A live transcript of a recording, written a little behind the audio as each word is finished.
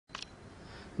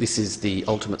This is the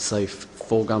Ultimate Safe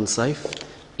 4-gun safe.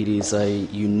 It is a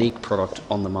unique product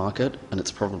on the market, and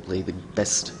it's probably the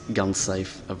best gun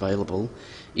safe available.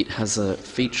 It has a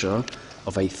feature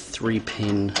of a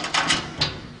 3-pin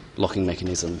locking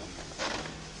mechanism,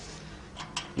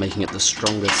 making it the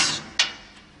strongest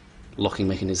locking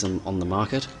mechanism on the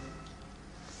market.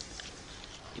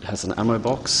 It has an ammo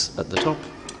box at the top.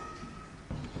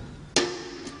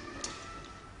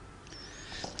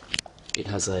 It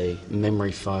has a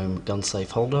memory foam gun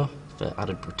safe holder for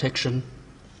added protection.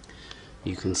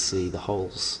 You can see the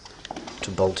holes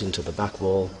to bolt into the back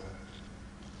wall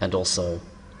and also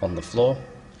on the floor.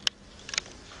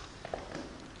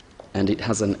 And it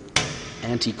has an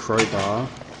anti-crowbar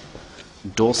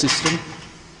door system,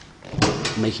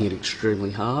 making it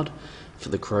extremely hard for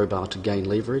the crowbar to gain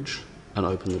leverage and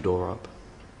open the door up.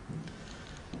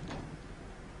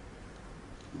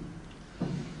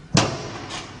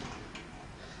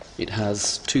 It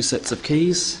has 2 sets of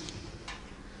keys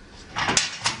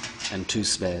and 2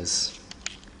 spares.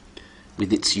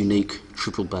 With its unique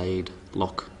triple-bayed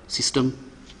lock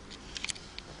system,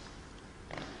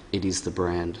 it is the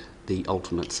brand, the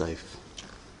Ultimate Safe.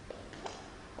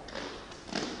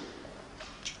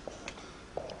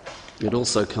 It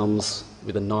also comes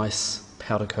with a nice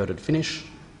powder-coated finish